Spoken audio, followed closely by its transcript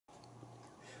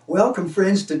Welcome,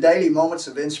 friends, to Daily Moments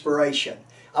of Inspiration.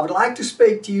 I would like to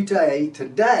speak to you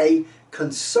today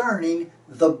concerning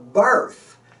the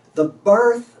birth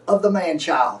of the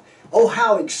man-child. Oh,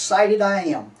 how excited I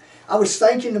am. I was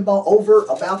thinking about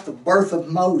the birth of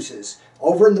Moses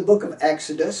over in the book of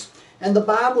Exodus, and the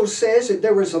Bible says that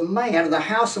there was a man in the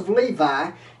house of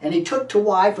Levi, and he took to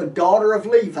wife a daughter of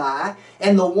Levi,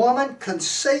 and the woman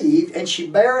conceived, and she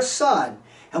bare a son.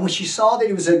 And when she saw that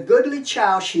he was a goodly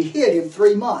child, she hid him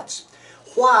 3 months.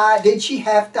 Why did she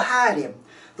have to hide him?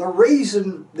 The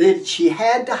reason that she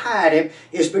had to hide him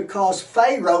is because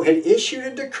Pharaoh had issued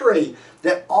a decree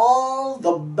that all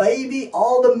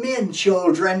the men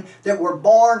children that were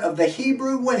born of the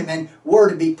Hebrew women were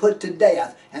to be put to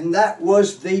death. And that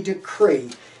was the decree.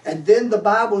 And then the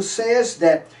Bible says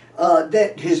that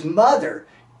his mother,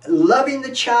 loving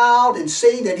the child and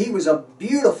seeing that he was a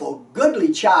beautiful,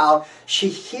 goodly child, she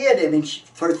hid him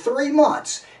for 3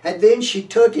 months. And then she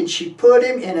took and she put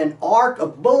him in an ark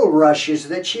of bulrushes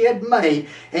that she had made,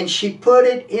 and she put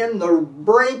it in the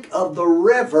brink of the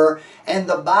river. And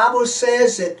the Bible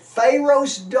says that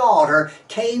Pharaoh's daughter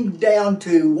came down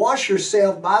to wash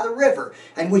herself by the river.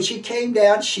 And when she came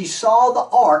down, she saw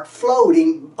the ark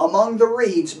floating among the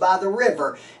reeds by the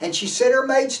river. And she sent her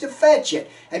maids to fetch it.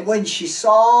 And when she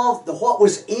saw what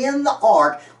was in the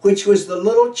ark, which was the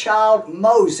little child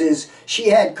Moses, she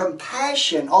had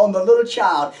compassion on the little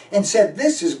child and said,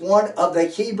 "This is one of the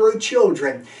Hebrew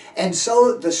children." And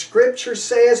so the scripture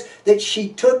says that she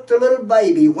took the little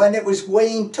baby, when it was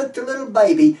weaned, took the little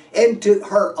baby into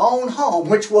her own home,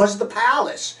 which was the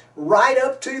palace, right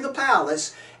up to the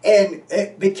palace, and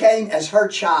it became as her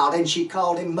child, and she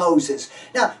called him Moses.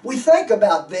 Now, we think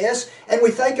about this, and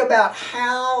we think about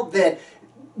how that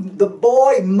the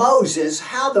boy Moses,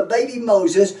 how the baby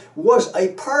Moses was a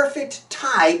perfect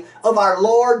type of our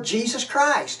Lord Jesus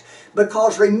Christ.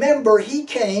 Because remember, he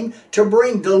came to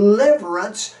bring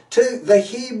deliverance to the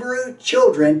Hebrew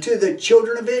children, to the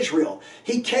children of Israel.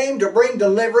 He came to bring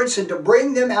deliverance and to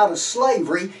bring them out of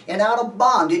slavery and out of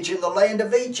bondage in the land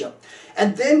of Egypt.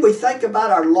 And then we think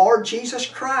about our Lord Jesus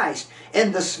Christ.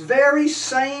 And this very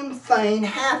same thing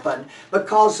happened,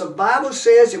 because the Bible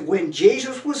says that when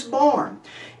Jesus was born,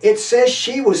 it says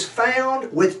she was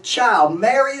found with child.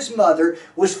 Mary, his mother,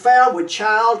 was found with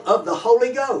child of the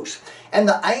Holy Ghost. And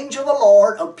the angel of the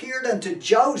Lord appeared unto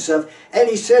Joseph, and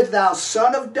he said, "Thou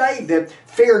son of David,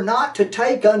 fear not to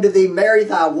take unto thee Mary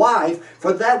thy wife,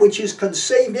 for that which is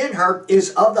conceived in her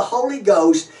is of the Holy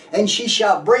Ghost, and she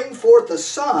shall bring forth a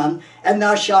son, and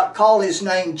thou shalt call his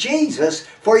name Jesus,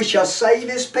 for he shall save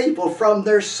his people from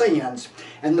their sins."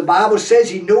 And the Bible says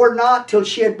he knew her not till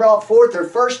she had brought forth her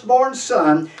firstborn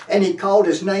son, and he called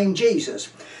his name Jesus.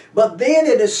 But then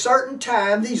at a certain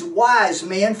time, these wise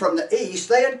men from the east,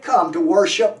 they had come to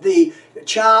worship the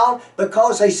child,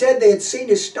 because they said they had seen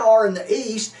his star in the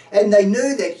east, and they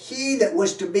knew that he that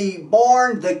was to be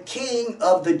born the King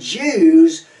of the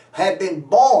Jews had been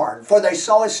born, for they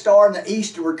saw his star in the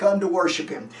east and were come to worship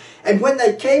him. And when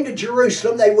they came to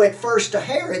Jerusalem, they went first to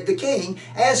Herod the king,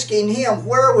 asking him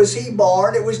where was he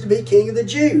born that was to be king of the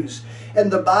Jews. And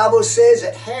the Bible says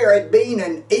that Herod, being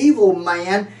an evil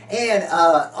man and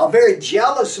a very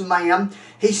jealous man,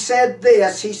 he said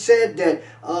this. He said that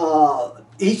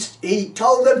he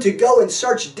told them to go and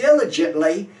search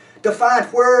diligently to find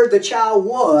where the child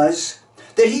was,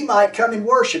 that he might come and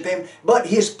worship him. But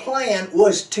his plan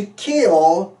was to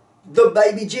kill the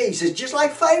baby Jesus, just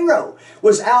like Pharaoh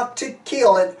was out to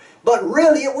kill it. But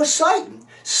really it was Satan.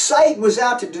 Satan was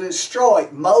out to destroy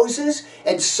Moses,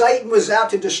 and Satan was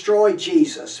out to destroy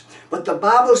Jesus. But the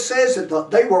Bible says that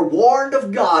they were warned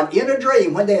of God in a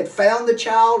dream when they had found the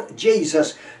child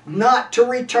Jesus not to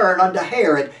return unto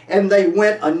Herod, and they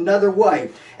went another way.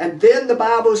 And then the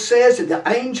Bible says that the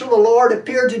angel of the Lord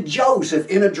appeared to Joseph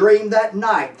in a dream that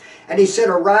night. And he said,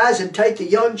 "Arise and take the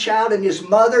young child and his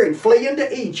mother and flee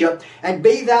into Egypt, and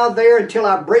be thou there until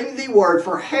I bring thee word,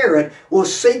 for Herod will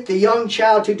seek the young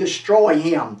child to destroy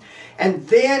him." And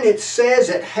then it says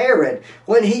that Herod,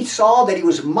 when he saw that he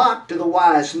was mocked to the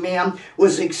wise men,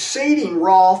 was exceeding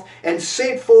wroth, and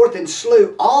sent forth and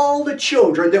slew all the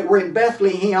children that were in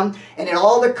Bethlehem and in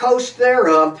all the coast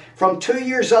thereof, from 2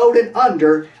 years old and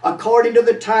under, according to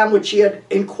the time which he had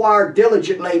inquired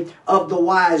diligently of the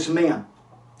wise men.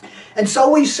 And so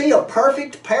we see a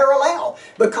perfect parallel,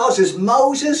 because as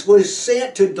Moses was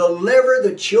sent to deliver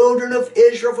the children of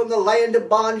Israel from the land of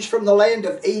bondage, from the land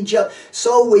of Egypt,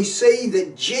 so we see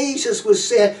that Jesus was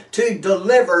sent to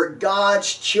deliver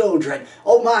God's children.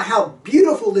 Oh my, how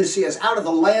beautiful this is, out of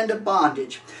the land of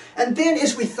bondage. And then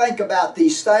as we think about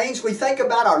these things, we think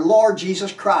about our Lord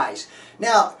Jesus Christ.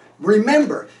 Now,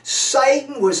 Remember,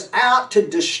 Satan was out to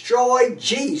destroy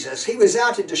Jesus. He was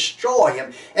out to destroy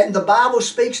him. And the Bible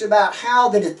speaks about how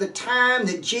that at the time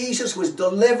that Jesus was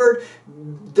delivered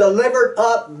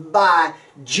up by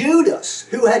Judas,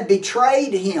 who had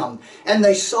betrayed him, and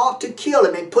they sought to kill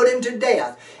him and put him to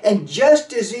death. And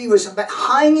just as he was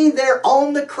hanging there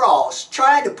on the cross,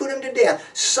 trying to put him to death,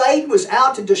 Satan was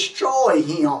out to destroy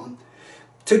him,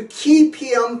 to keep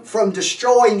him from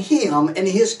destroying him and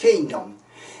his kingdom.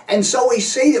 And so we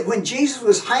see that when Jesus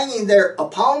was hanging there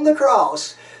upon the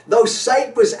cross, though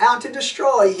Satan was out to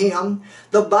destroy him,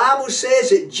 the Bible says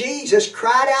that Jesus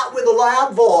cried out with a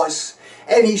loud voice,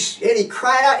 and he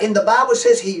cried out, and the Bible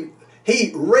says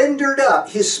he rendered up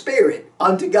his spirit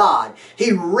unto God.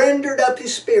 He rendered up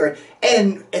his spirit,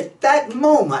 and at that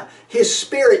moment his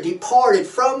spirit departed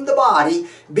from the body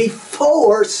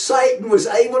before Satan was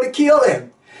able to kill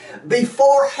him.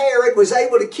 Before Herod was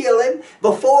able to kill him,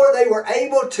 before they were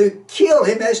able to kill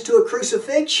him as to a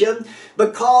crucifixion,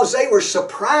 because they were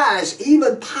surprised,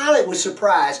 even Pilate was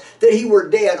surprised that he were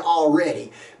dead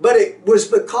already. But it was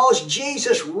because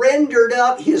Jesus rendered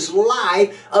up his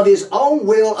life of his own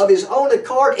will, of his own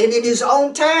accord, and in his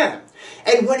own time.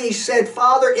 And when he said,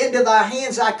 Father, into thy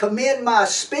hands I commend my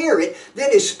spirit,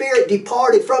 then his spirit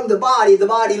departed from the body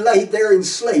laid there in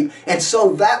sleep. And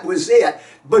so that was it.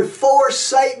 Before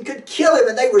Satan could kill him,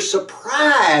 and they were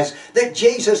surprised that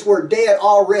Jesus were dead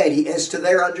already as to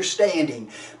their understanding.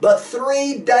 But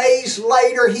 3 days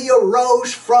later, he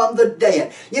arose from the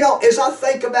dead. You know, as I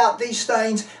think about these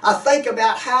things, I think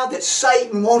about how that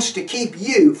Satan wants to keep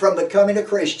you from becoming a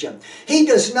Christian. He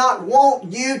does not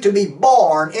want you to be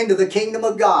born into the kingdom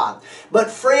of God.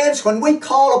 But friends, when we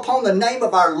call upon the name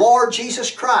of our Lord Jesus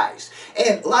Christ,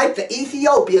 and like the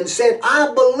Ethiopian said,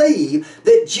 I believe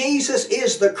that Jesus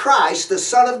is the Christ, the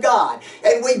Son of God,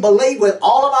 and we believe with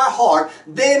all of our heart,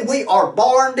 then we are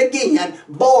born again,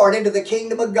 born into the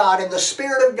kingdom of God, and the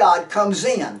Spirit of God comes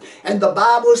in. And the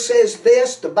Bible says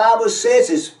this, the Bible says,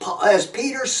 as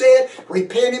Peter said,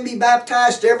 repent and be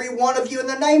baptized, every one of you, in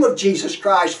the name of Jesus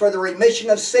Christ for the remission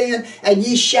of sin, and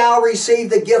ye shall receive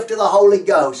the gift of the Holy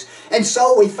Ghost. And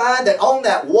so we find that on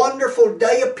that wonderful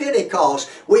day of Pentecost,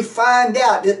 we find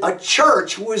out that a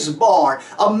church was born.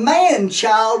 A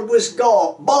man-child was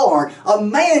born. A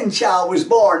man-child was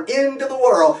born into the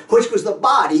world, which was the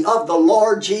body of the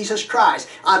Lord Jesus Christ.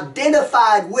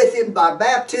 Identified with him by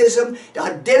baptism,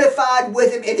 identified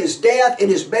with him in his death, in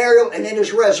his burial, and in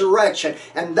his resurrection.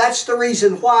 And that's the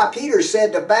reason why Peter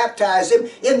said to baptize him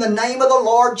in the name of the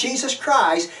Lord Jesus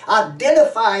Christ,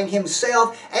 identifying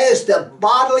himself as the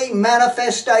bodily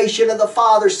manifestation of the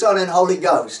Father, Son, and Holy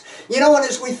Ghost. You know, and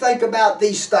as we think about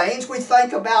these things, we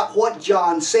think about what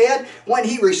John said when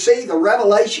he received the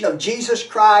revelation of Jesus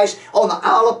Christ on the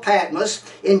Isle of Patmos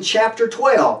in chapter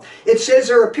 12. It says,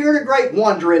 there appeared a great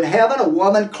wonder in heaven, a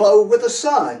woman clothed with the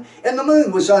sun, and the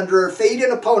moon was under her feet,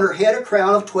 and upon her head a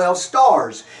crown of 12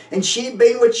 stars. And she,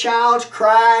 being with child,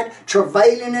 cried,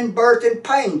 travailing in birth and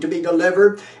pain to be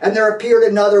delivered. And there appeared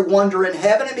another wonder in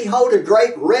heaven, and behold, a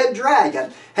great red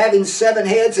dragon, having 7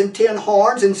 heads and 10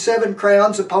 horns, and 7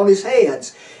 crowns upon his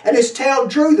heads. And his tail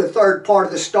drew the third part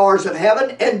of the stars of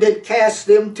heaven, and did cast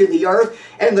them to the earth.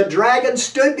 And the dragon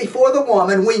stood before the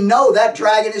woman. We know that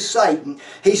dragon is Satan.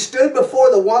 He stood before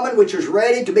the woman which was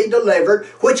ready to be delivered,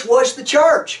 which was the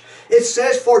church. It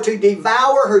says, for to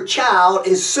devour her child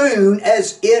as soon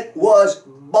as it was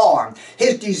born.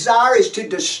 His desire is to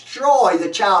destroy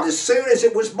the child as soon as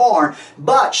it was born.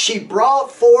 But she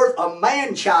brought forth a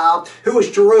man-child who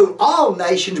was to rule all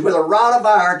nations with a rod of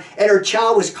iron, and her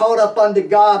child was caught up unto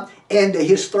God and to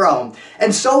his throne.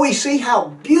 And so we see how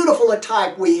beautiful a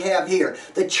type we have here.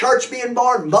 The church being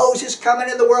born, Moses coming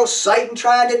into the world, Satan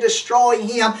trying to destroy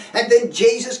him, and then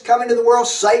Jesus coming into the world,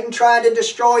 Satan trying to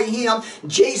destroy him,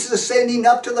 Jesus ascending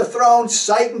up to the throne,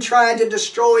 Satan trying to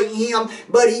destroy him,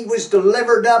 but he was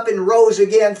delivered up and rose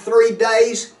again 3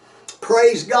 days.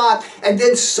 Praise God. And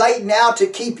then Satan out to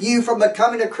keep you from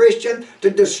becoming a Christian,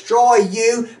 to destroy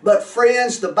you. But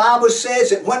friends, the Bible says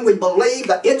that when we believe,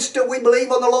 the instant we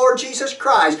believe on the Lord Jesus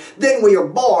Christ, then we are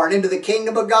born into the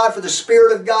kingdom of God, for the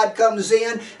Spirit of God comes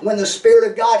in. When the Spirit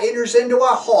of God enters into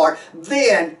our heart,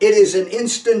 then it is an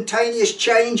instantaneous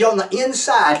change on the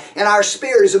inside, and our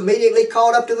spirit is immediately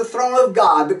caught up to the throne of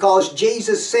God, because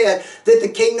Jesus said that the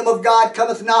kingdom of God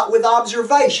cometh not with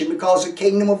observation, because the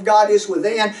kingdom of God is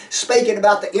within, speaking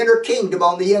about the inner kingdom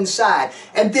on the inside.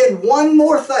 And then one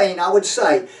more thing I would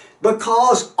say,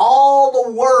 because all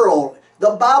the world,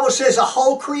 the Bible says the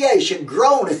whole creation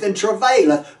groaneth and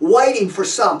travaileth, waiting for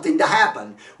something to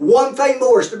happen. One thing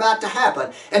more is about to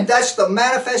happen, and that's the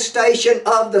manifestation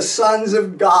of the sons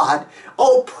of God.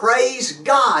 Oh, praise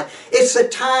God. It's the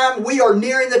time, we are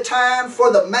nearing the time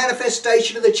for the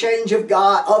manifestation of the change of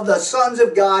God, of the sons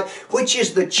of God, which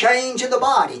is the change of the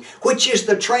body, which is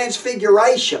the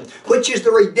transfiguration, which is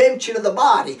the redemption of the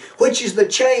body, which is the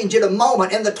change in a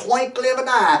moment, in the twinkling of an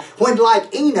eye, when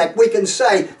like Enoch we can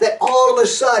say that all of a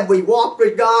sudden we walk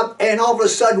with God and all of a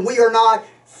sudden we are not,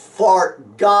 for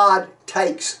God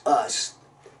takes us.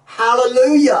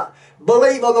 Hallelujah.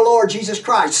 Believe on the Lord Jesus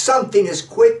Christ. Something is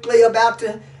quickly about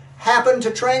to happen,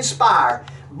 to transpire.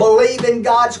 Believe in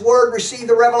God's Word. Receive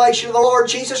the revelation of the Lord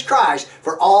Jesus Christ.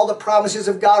 For all the promises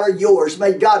of God are yours.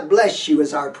 May God bless you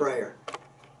is our prayer.